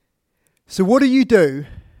So what do you do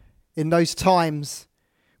in those times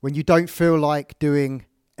when you don't feel like doing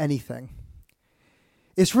anything?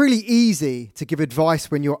 It's really easy to give advice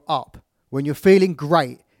when you're up, when you're feeling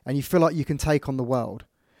great and you feel like you can take on the world.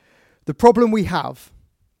 The problem we have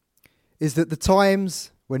is that the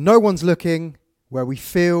times when no one's looking, where we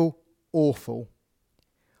feel awful,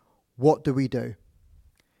 what do?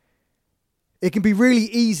 It can be really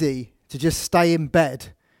easy to just stay in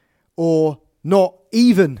bed or not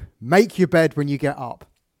even make your bed when you get up.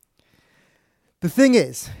 The thing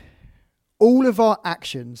is, all of our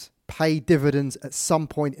actions pay dividends at some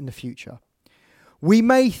point in the future. We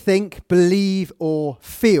may think, believe, or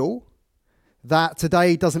feel that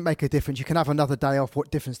today doesn't make a difference. You can have another day off.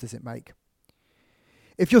 What difference does it make?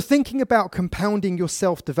 If you're thinking about compounding your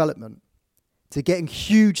self-development to getting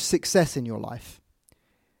huge success in your life,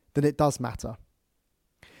 then it does matter.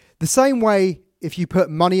 The same way if you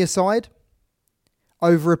put money aside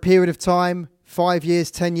over a period of time, 5 years,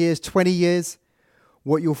 10 years, 20 years,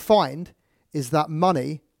 what you'll find is that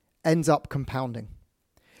money ends up compounding.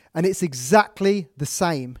 And it's exactly the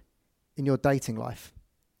same in your dating life.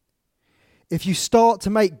 If you start to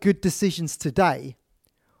make good decisions today,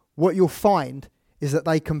 what you'll find is that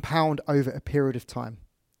they compound over a period of time.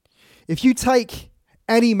 If you take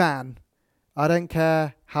any man, I don't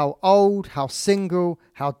care how old, how single,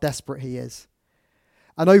 how desperate he is,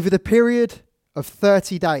 and over the period of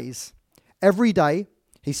 30 days, every day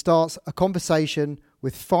he starts a conversation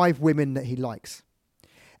with 5 women that he likes.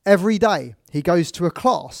 Every day he goes to a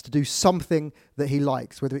class to do something that he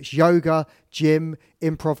likes, whether it's yoga, gym,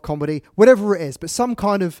 improv comedy, whatever it is, but some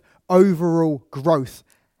kind of overall growth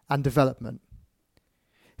and development.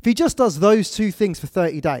 If he just does those 2 things for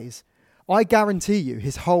 30 days, I guarantee you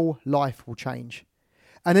his whole life will change.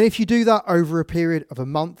 And then if you do that over a period of a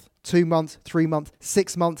month, 2 months, 3 months,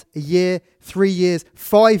 6 months, a year, 3 years,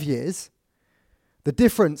 5 years, the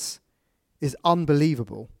difference is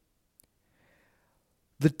unbelievable.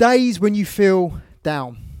 The days when you feel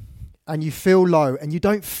down and you feel low and you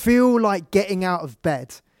don't feel like getting out of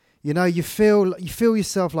bed, you feel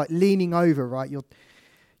yourself like leaning over, right?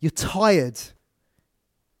 You're tired.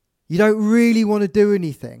 You don't really want to do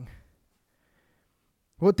anything.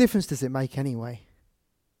 What difference does it make anyway?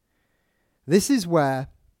 This is where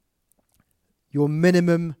your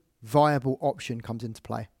minimum viable option comes into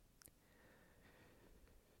play.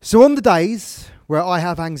 So on the days where I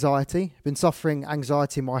have anxiety, I've been suffering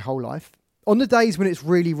anxiety my whole life, on the days when it's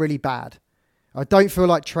really, really bad, I don't feel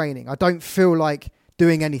like training, I don't feel like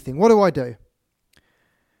doing anything, what do?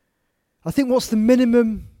 I think, what's the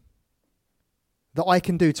minimum that I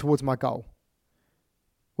can do towards my goal?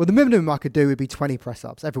 Well, the minimum I could do would be 20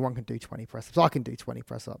 press-ups. Everyone can do 20 press-ups. I can do 20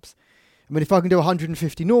 press-ups. I mean, if I can do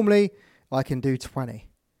 150 normally, I can do 20.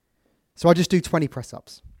 So I just do 20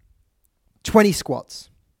 press-ups, 20 squats,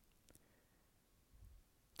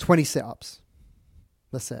 20 sit-ups.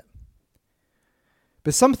 That's it.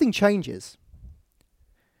 But something changes.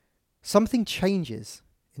 Something changes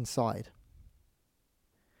inside.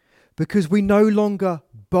 Because we no longer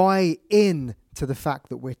buy in to the fact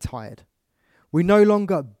that we're tired. We no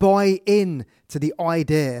longer buy in to the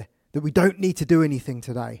idea that we don't need to do anything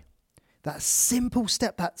today. That simple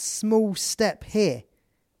step, that small step here,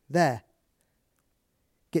 there,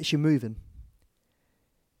 gets you moving.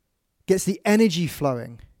 Gets the energy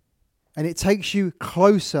flowing. And it takes you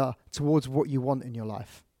closer towards what you want in your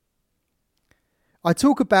life. I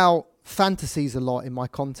talk about fantasies a lot in my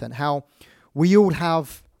content, how we all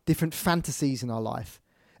have different fantasies in our life.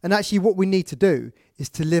 And actually what we need to do is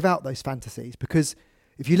to live out those fantasies, because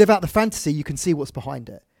if you live out the fantasy, you can see what's behind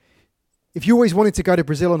it. If you always wanted to go to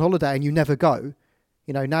Brazil on holiday and you never go,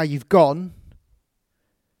 now you've gone,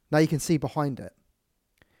 now you can see behind it.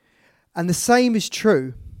 And the same is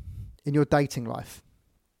true in your dating life.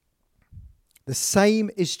 The same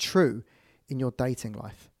is true in your dating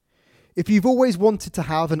life. If you've always wanted to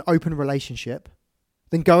have an open relationship,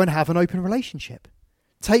 then go and have an open relationship.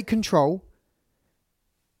 Take control,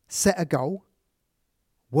 set a goal,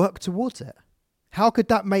 work towards it. How could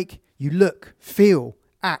that make you look, feel,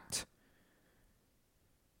 act?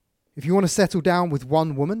 If you want to settle down with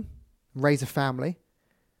one woman, raise a family,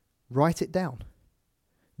 write it down.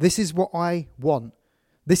 This is what I want.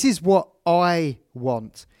 This is what I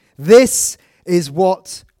want. This is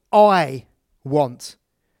what I want.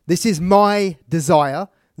 This is my desire.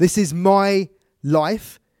 This is my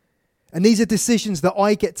life. And these are decisions that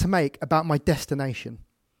I get to make about my destination.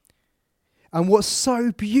 And what's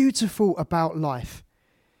so beautiful about life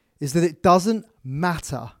is that it doesn't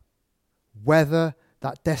matter whether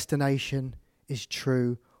that destination is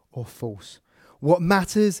true or false. What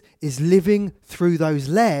matters is living through those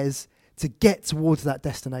layers to get towards that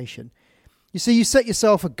destination. You see, you set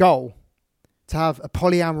yourself a goal to have a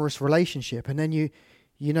polyamorous relationship, and then you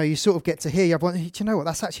sort of get to here. Do you know what?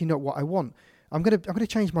 That's actually not what I want. I'm going to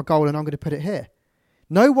change my goal, and I'm going to put it here.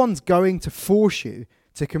 No one's going to force you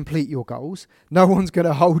to complete your goals. No one's going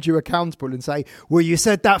to hold you accountable and say, well, you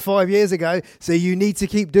said that 5 years ago, so you need to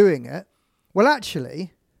keep doing it. Well,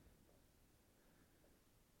 actually,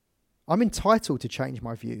 I'm entitled to change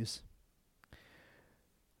my views.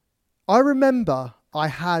 I remember I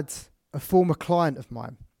had a former client of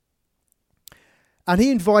mine, and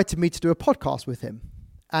he invited me to do a podcast with him.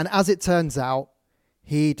 And as it turns out,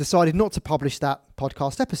 he decided not to publish that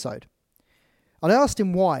podcast episode. And I asked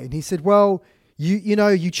him why, and he said, well,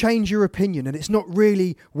 you change your opinion, and it's not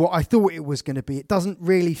really what I thought it was going to be. It doesn't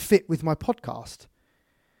really fit with my podcast.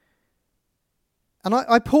 And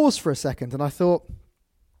I paused for a second, and I thought,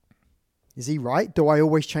 is he right? Do I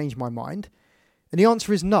always change my mind? And the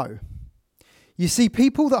answer is no. You see,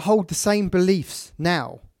 people that hold the same beliefs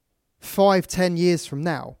now, 5, 10 years from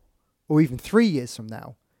now, or even 3 years from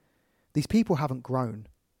now, these people haven't grown.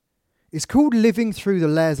 It's called living through the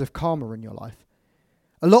layers of karma in your life.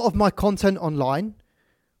 A lot of my content online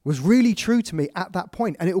was really true to me at that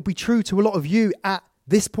point, and it will be true to a lot of you at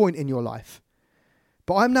this point in your life.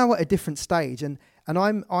 But I'm now at a different stage, and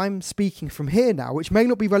I'm speaking from here now, which may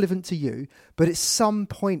not be relevant to you, but at some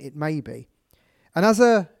point it may be. And as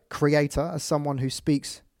a creator, as someone who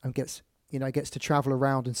speaks and gets to travel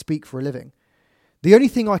around and speak for a living, the only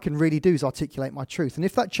thing I can really do is articulate my truth. And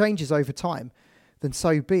if that changes over time, then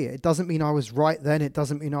so be it. It doesn't mean I was right then. It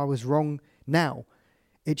doesn't mean I was wrong now.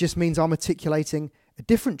 It just means I'm articulating a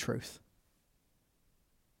different truth.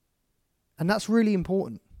 And that's really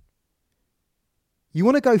important. You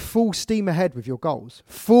want to go full steam ahead with your goals.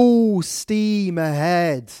 Full steam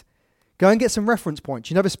ahead. Go and get some reference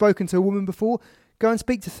points. You've never spoken to a woman before? Go and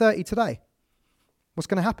speak to 30 today. What's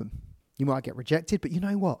going to happen? You might get rejected, but you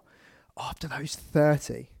know what? After those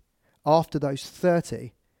 30,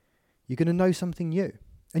 you're going to know something new.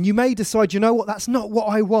 And you may decide, you know what, that's not what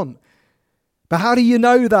I want. But how do you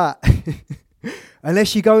know that?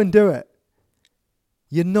 Unless you go and do it.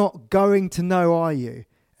 You're not going to know, are you?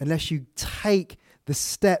 Unless you take the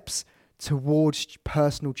steps towards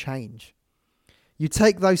personal change. You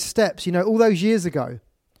take those steps, all those years ago,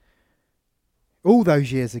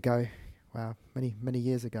 wow, many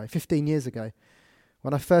years ago, 15 years ago,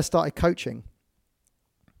 when I first started coaching,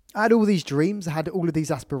 I had all these dreams, I had all of these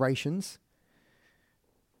aspirations.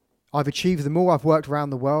 I've achieved them all. I've worked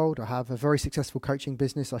around the world. I have a very successful coaching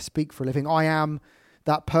business. I speak for a living. I am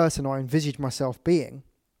that person I envisaged myself being.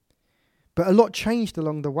 But a lot changed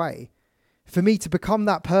along the way. For me to become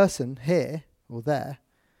that person here or there,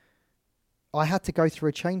 I had to go through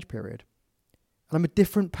a change period. And I'm a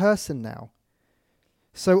different person now.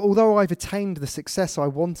 So although I've attained the success I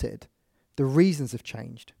wanted, the reasons have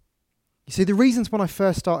changed. You see, the reasons when I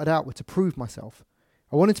first started out were to prove myself.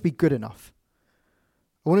 I wanted to be good enough.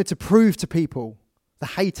 I wanted to prove to people, the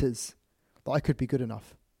haters, that I could be good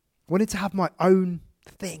enough. I wanted to have my own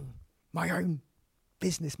thing, my own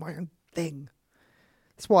business, my own thing.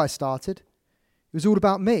 That's why I started. It was all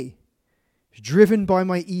about me. It was driven by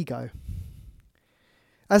my ego.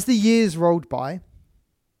 As the years rolled by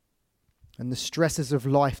and the stresses of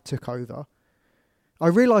life took over, I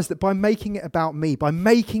realized that by making it about me, by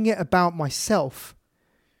making it about myself,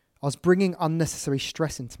 I was bringing unnecessary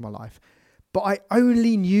stress into my life. But I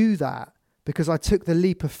only knew that because I took the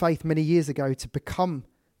leap of faith many years ago to become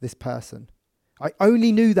this person. I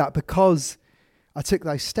only knew that because I took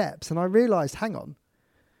those steps, and I realized, hang on,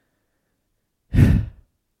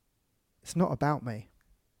 it's not about me.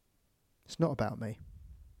 It's not about me.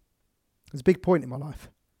 There's a big point in my life.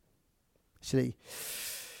 Actually,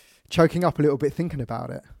 choking up a little bit thinking about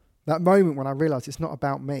it. That moment when I realized it's not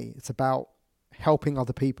about me, it's about helping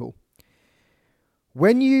other people.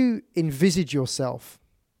 When you envisage yourself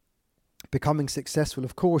becoming successful,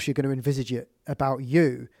 of course you're going to envisage it about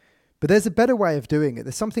you, but there's a better way of doing it.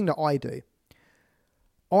 There's something that I do.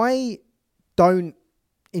 I don't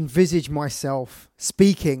envisage myself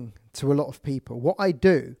speaking to a lot of people. What I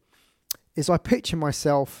do is I picture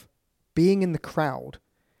myself being in the crowd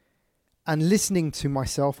and listening to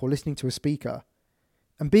myself or listening to a speaker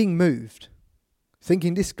and being moved,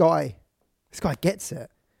 thinking this guy gets it.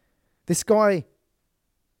 This guy,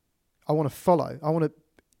 I want to follow. I want to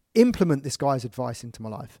implement this guy's advice into my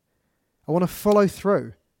life. I want to follow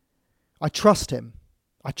through. I trust him.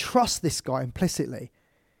 I trust this guy implicitly.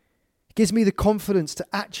 It gives me the confidence to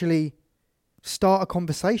actually start a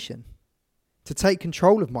conversation, to take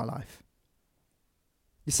control of my life.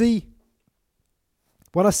 You see,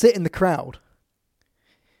 when I sit in the crowd,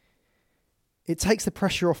 it takes the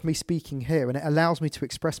pressure off me speaking here, and it allows me to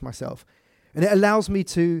express myself, and it allows me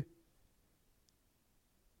to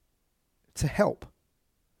help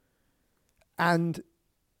and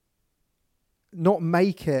not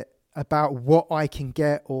make it about what I can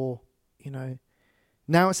get, or,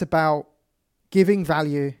 now it's about giving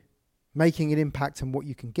value, making an impact on what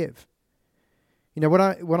you can give.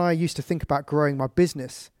 When I used to think about growing my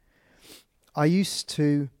business, I used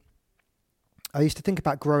to think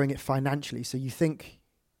about growing it financially. So you think,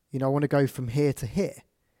 I want to go from here to here.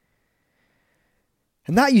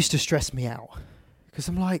 And that used to stress me out, because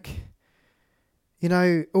I'm like,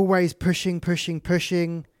 always pushing.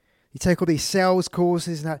 You take all these sales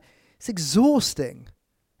courses and that. It's exhausting.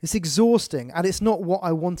 And it's not what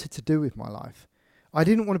I wanted to do with my life. I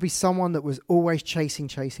didn't want to be someone that was always chasing.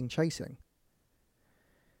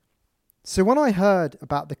 So when I heard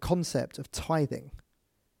about the concept of tithing,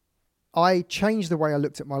 I changed the way I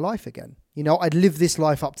looked at my life again. I'd lived this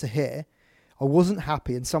life up to here. I wasn't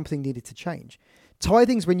happy, and something needed to change.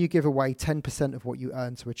 Tithing's when you give away 10% of what you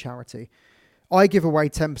earn to a charity. I give away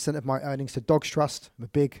 10% of my earnings to Dogs Trust. I'm a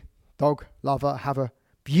big dog lover. I have a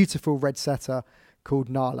beautiful red setter called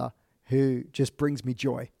Nala, who just brings me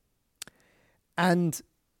joy. And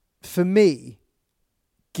for me,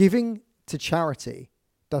 giving to charity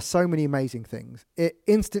does so many amazing things. It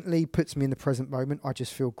instantly puts me in the present moment. I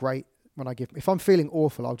just feel great when I give. If I'm feeling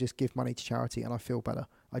awful, I'll just give money to charity and I feel better.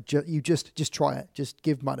 You just try it. Just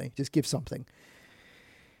give money. Just give something.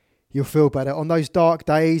 You'll feel better. On those dark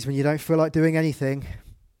days when you don't feel like doing anything,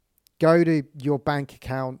 go to your bank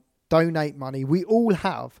account, donate money. We all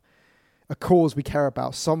have a cause we care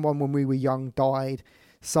about. Someone when we were young died.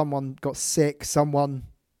 Someone got sick. Someone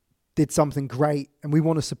did something great, and we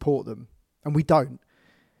want to support them, and we don't.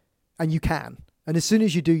 And you can. And as soon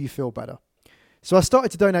as you do, you feel better. So I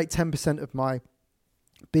started to donate 10% of my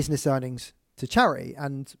business earnings to charity,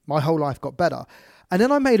 and my whole life got better. And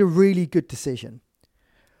then I made a really good decision.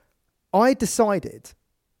 I decided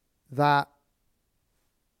that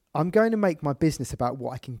I'm going to make my business about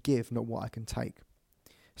what I can give, not what I can take.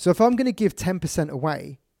 So if I'm going to give 10%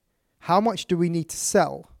 away, how much do we need to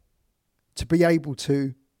sell to be able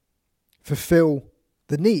to fulfill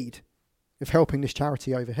the need of helping this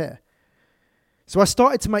charity over here? So I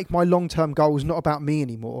started to make my long-term goals not about me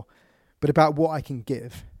anymore, but about what I can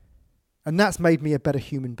give. And that's made me a better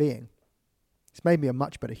human being. It's made me a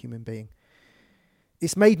much better human being.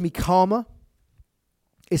 It's made me calmer.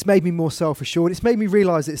 It's made me more self-assured. It's made me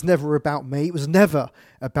realize it's never about me. It was never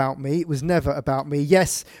about me. It was never about me.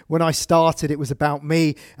 Yes, when I started, it was about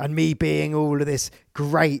me and me being all of this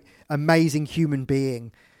great, amazing human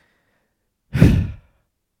being.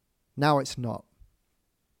 Now it's not.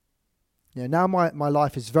 Now my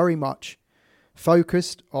life is very much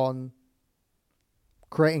focused on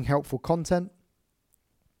creating helpful content,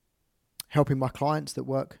 helping my clients that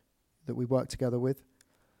we work together with,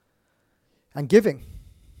 and giving.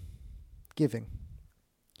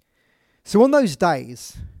 So on those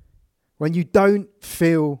days when you don't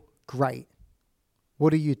feel great,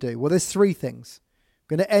 what do? Well, there's three things.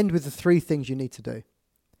 I'm going to end with the three things you need to do.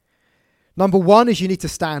 Number one is you need to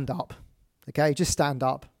stand up. Okay, just stand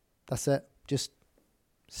up. That's it. Just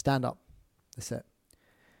stand up. That's it.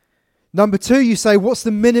 Number two, you say, what's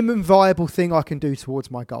the minimum viable thing I can do towards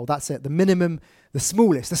my goal? That's it. The minimum, the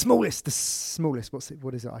smallest.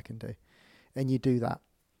 What is it I can do? And you do that.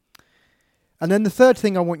 And then the third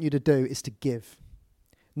thing I want you to do is to give.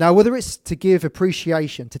 Now, whether it's to give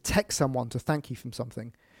appreciation, to text someone to thank you for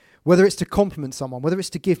something, whether it's to compliment someone, whether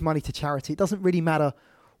it's to give money to charity, it doesn't really matter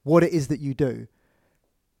what it is that you do.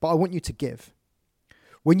 But I want you to give.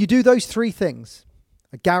 When you do those three things,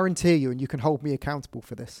 I guarantee you, and you can hold me accountable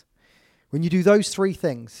for this, when you do those three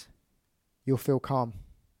things, you'll feel calm.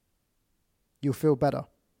 You'll feel better.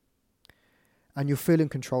 And you'll feel in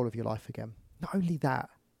control of your life again. Not only that,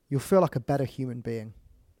 you'll feel like a better human being.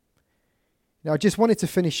 Now, I just wanted to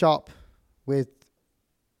finish up with,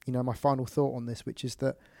 my final thought on this, which is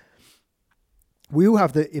that we all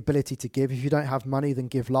have the ability to give. If you don't have money, then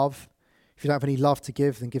give love. If you don't have any love to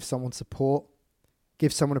give, then give someone support.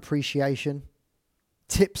 Give someone appreciation.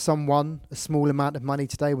 Tip someone a small amount of money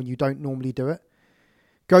today when you don't normally do it.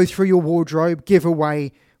 Go through your wardrobe, give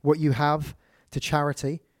away what you have to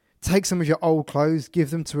charity. Take some of your old clothes, give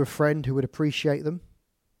them to a friend who would appreciate them.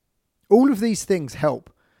 All of these things help.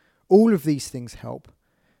 All of these things help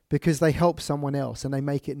because they help someone else and they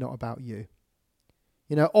make it not about you.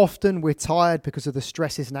 Often we're tired because of the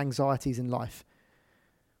stresses and anxieties in life.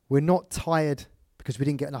 We're not tired because we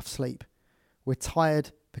didn't get enough sleep. We're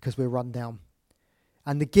tired because we're run down.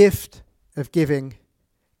 And the gift of giving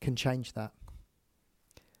can change that.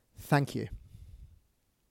 Thank you.